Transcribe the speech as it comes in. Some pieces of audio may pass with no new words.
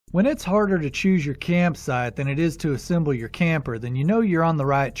When it's harder to choose your campsite than it is to assemble your camper, then you know you're on the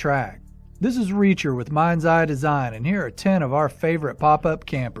right track. This is Reacher with Mind's Eye Design, and here are 10 of our favorite pop-up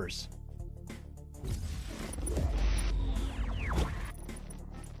campers.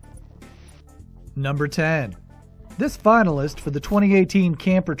 Number 10. This finalist for the 2018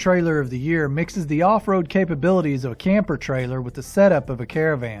 Camper Trailer of the Year mixes the off-road capabilities of a camper trailer with the setup of a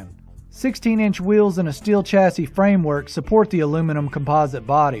caravan. 16-inch wheels and a steel chassis framework support the aluminum composite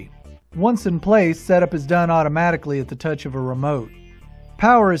body. Once in place, setup is done automatically at the touch of a remote.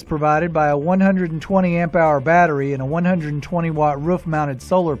 Power is provided by a 120 amp-hour battery and a 120-watt roof-mounted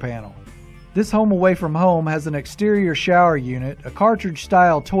solar panel. This home away from home has an exterior shower unit, a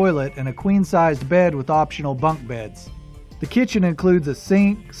cartridge-style toilet, and a queen-sized bed with optional bunk beds. The kitchen includes a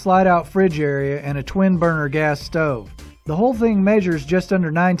sink, slide-out fridge area, and a twin-burner gas stove. The whole thing measures just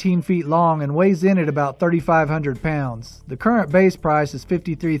under 19 feet long and weighs in at about 3,500 pounds. The current base price is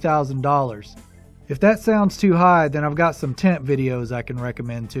 $53,000. If that sounds too high, then I've got some tent videos I can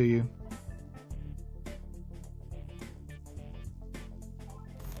recommend to you.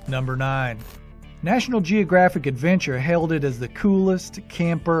 Number 9. National Geographic Adventure hailed it as the coolest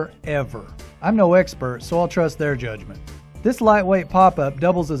camper ever. I'm no expert, so I'll trust their judgment. This lightweight pop-up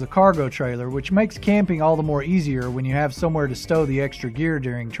doubles as a cargo trailer, which makes camping all the more easier when you have somewhere to stow the extra gear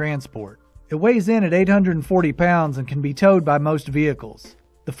during transport. It weighs in at 840 pounds and can be towed by most vehicles.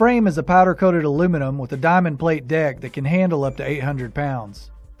 The frame is a powder-coated aluminum with a diamond plate deck that can handle up to 800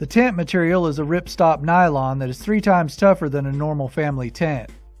 pounds. The tent material is a ripstop nylon that is 3 times tougher than a normal family tent.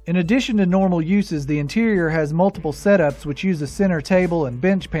 In addition to normal uses, the interior has multiple setups which use a center table and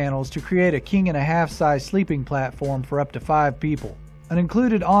bench panels to create a king-and-a-half size sleeping platform for up to 5 people. An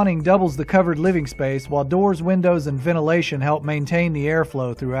included awning doubles the covered living space, while doors, windows, and ventilation help maintain the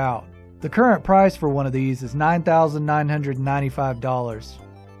airflow throughout. The current price for one of these is $9,995.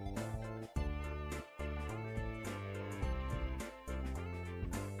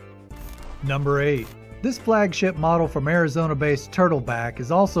 Number 8. This flagship model from Arizona-based Turtleback is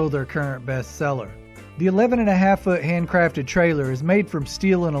also their current best seller. The 11.5-foot handcrafted trailer is made from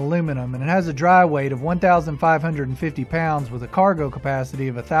steel and aluminum, and it has a dry weight of 1,550 pounds with a cargo capacity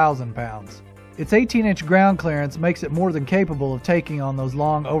of 1,000 pounds. Its 18-inch ground clearance makes it more than capable of taking on those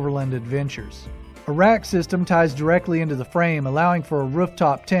long overland adventures. A rack system ties directly into the frame, allowing for a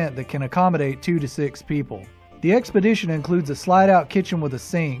rooftop tent that can accommodate 2 to 6 people. The Expedition includes a slide-out kitchen with a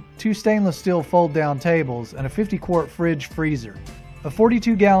sink, 2 stainless steel fold-down tables, and a 50-quart fridge freezer. A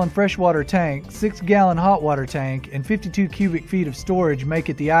 42-gallon freshwater tank, 6-gallon hot water tank, and 52 cubic feet of storage make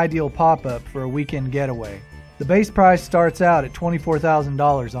it the ideal pop-up for a weekend getaway. The base price starts out at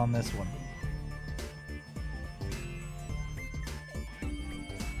 $24,000 on this one.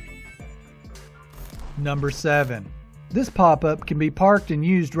 Number 7. This pop-up can be parked and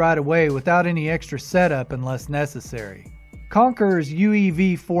used right away without any extra setup unless necessary. Conqueror's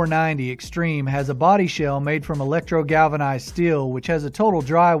UEV-490 Extreme has a body shell made from electro-galvanized steel which has a total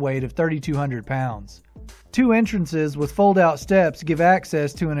dry weight of 3,200 pounds. 2 entrances with fold-out steps give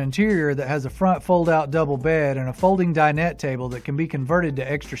access to an interior that has a front fold-out double bed and a folding dinette table that can be converted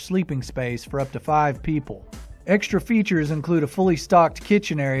to extra sleeping space for up to 5 people. Extra features include a fully stocked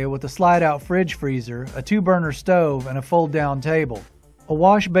kitchen area with a slide-out fridge freezer, a 2-burner stove, and a fold-down table. A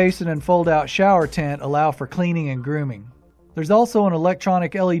wash basin and fold-out shower tent allow for cleaning and grooming. There's also an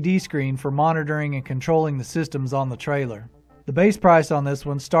electronic LED screen for monitoring and controlling the systems on the trailer. The base price on this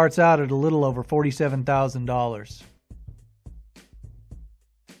one starts out at a little over $47,000.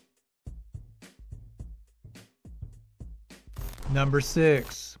 Number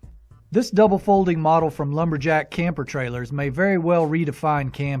 6. This double folding model from Lumberjack Camper Trailers may very well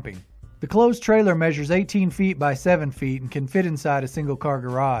redefine camping. The closed trailer measures 18 feet by 7 feet and can fit inside a single car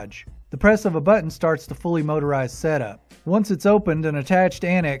garage. The press of a button starts the fully motorized setup. Once it's opened, an attached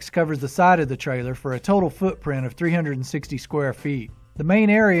annex covers the side of the trailer for a total footprint of 360 square feet. The main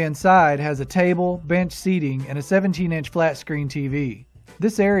area inside has a table, bench seating, and a 17-inch flat screen TV.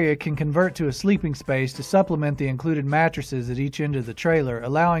 This area can convert to a sleeping space to supplement the included mattresses at each end of the trailer,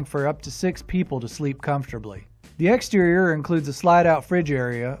 allowing for up to 6 people to sleep comfortably. The exterior includes a slide-out fridge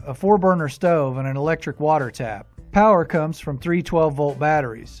area, a 4-burner stove, and an electric water tap. Power comes from 3 12-volt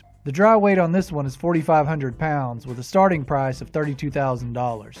batteries. The dry weight on this one is 4,500 pounds with a starting price of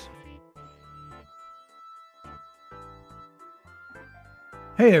 $32,000.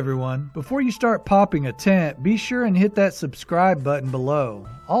 Hey everyone, before you start popping a tent, be sure and hit that subscribe button below.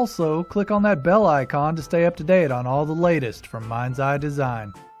 Also, click on that bell icon to stay up to date on all the latest from Mind's Eye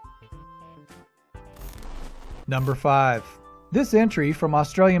Design. Number 5. This entry from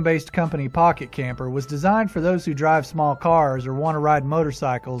Australian-based company Pocket Camper was designed for those who drive small cars or want to ride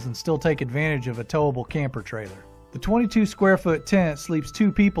motorcycles and still take advantage of a towable camper trailer. The 22 square foot tent sleeps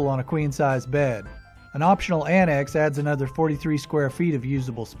 2 people on a queen-size bed. An optional annex adds another 43 square feet of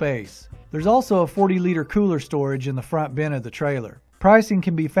usable space. There's also a 40-liter cooler storage in the front bin of the trailer. Pricing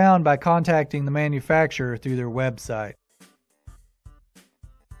can be found by contacting the manufacturer through their website.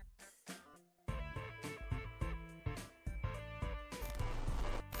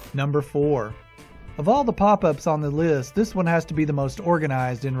 Number 4. Of all the pop-ups on the list, this one has to be the most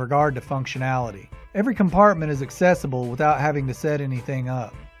organized in regard to functionality. Every compartment is accessible without having to set anything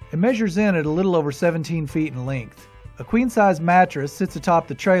up. It measures in at a little over 17 feet in length. A queen-size mattress sits atop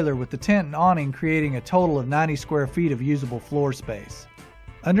the trailer with the tent and awning creating a total of 90 square feet of usable floor space.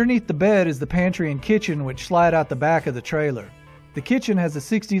 Underneath the bed is the pantry and kitchen, which slide out the back of the trailer. The kitchen has a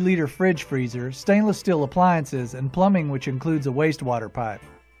 60-liter fridge freezer, stainless steel appliances, and plumbing which includes a wastewater pipe.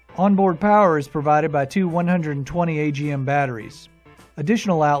 Onboard power is provided by 2 120 AGM batteries.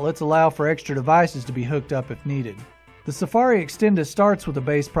 Additional outlets allow for extra devices to be hooked up if needed. The Safari Extenda starts with a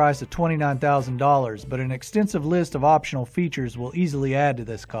base price of $29,000, but an extensive list of optional features will easily add to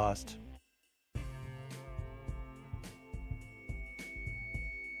this cost.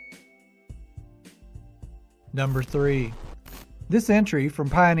 Number 3. This entry from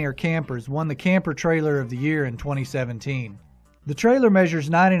Pioneer Campers won the Camper Trailer of the Year in 2017. The trailer measures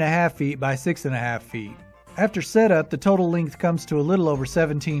 9.5 feet by 6.5 feet. After setup, the total length comes to a little over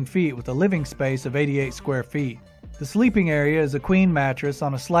 17 feet with a living space of 88 square feet. The sleeping area is a queen mattress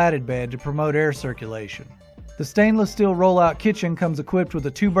on a slatted bed to promote air circulation. The stainless steel roll-out kitchen comes equipped with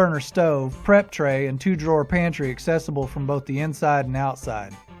a 2-burner stove, prep tray, and 2-drawer pantry accessible from both the inside and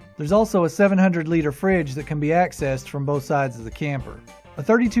outside. There's also a 700-liter fridge that can be accessed from both sides of the camper. A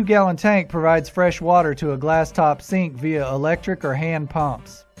 32-gallon tank provides fresh water to a glass-top sink via electric or hand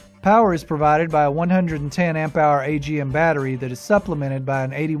pumps. Power is provided by a 110 amp-hour AGM battery that is supplemented by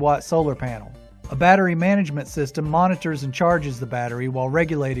an 80-watt solar panel. A battery management system monitors and charges the battery while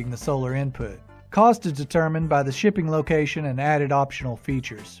regulating the solar input. Cost is determined by the shipping location and added optional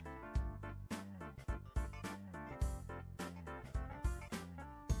features.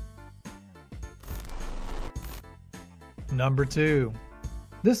 Number 2.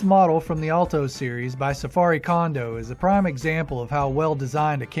 This model from the Alto series by Safari Condo is a prime example of how well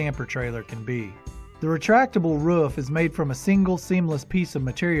designed a camper trailer can be. The retractable roof is made from a single seamless piece of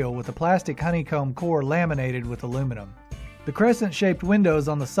material with a plastic honeycomb core laminated with aluminum. The crescent-shaped windows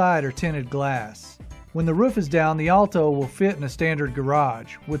on the side are tinted glass. When the roof is down, the Alto will fit in a standard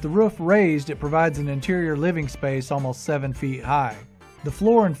garage. With the roof raised, it provides an interior living space almost 7 feet high. The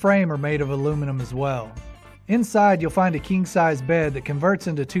floor and frame are made of aluminum as well. Inside, you'll find a king-size bed that converts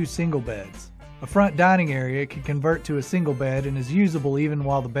into 2 single beds. A front dining area can convert to a single bed and is usable even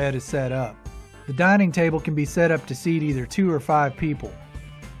while the bed is set up. The dining table can be set up to seat either 2 or 5 people.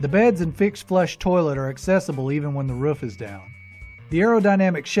 The beds and fixed flush toilet are accessible even when the roof is down. The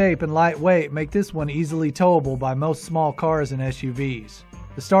aerodynamic shape and light weight make this one easily towable by most small cars and SUVs.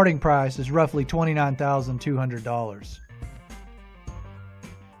 The starting price is roughly $29,200.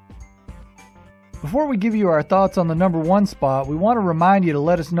 Before we give you our thoughts on the number 1 spot, we want to remind you to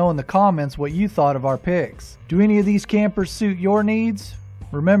let us know in the comments what you thought of our picks. Do any of these campers suit your needs?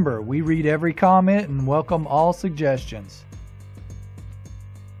 Remember, we read every comment and welcome all suggestions.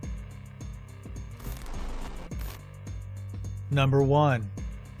 Number 1.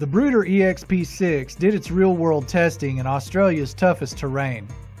 The Bruder EXP6 did its real-world testing in Australia's toughest terrain.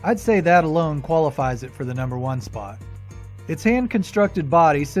 I'd say that alone qualifies it for the number 1 spot. Its hand-constructed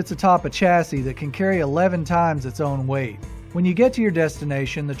body sits atop a chassis that can carry 11 times its own weight. When you get to your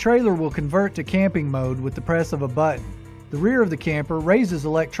destination, the trailer will convert to camping mode with the press of a button. The rear of the camper raises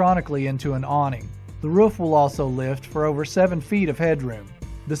electronically into an awning. The roof will also lift for over 7 feet of headroom.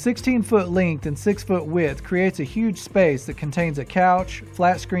 The 16-foot length and 6-foot width creates a huge space that contains a couch,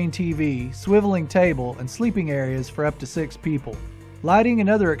 flat-screen TV, swiveling table, and sleeping areas for up to 6 people. Lighting and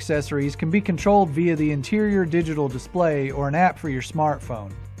other accessories can be controlled via the interior digital display or an app for your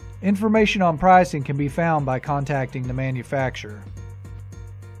smartphone. Information on pricing can be found by contacting the manufacturer.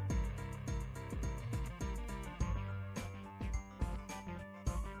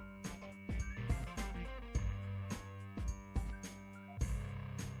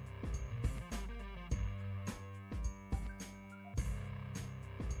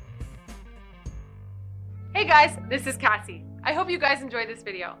 Hey guys, this is Cassie. I hope you guys enjoyed this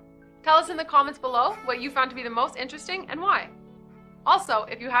video. Tell us in the comments below what you found to be the most interesting and why. Also,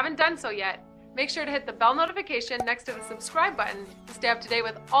 if you haven't done so yet, make sure to hit the bell notification next to the subscribe button to stay up to date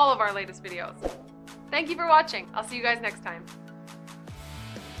with all of our latest videos. Thank you for watching. I'll see you guys next time.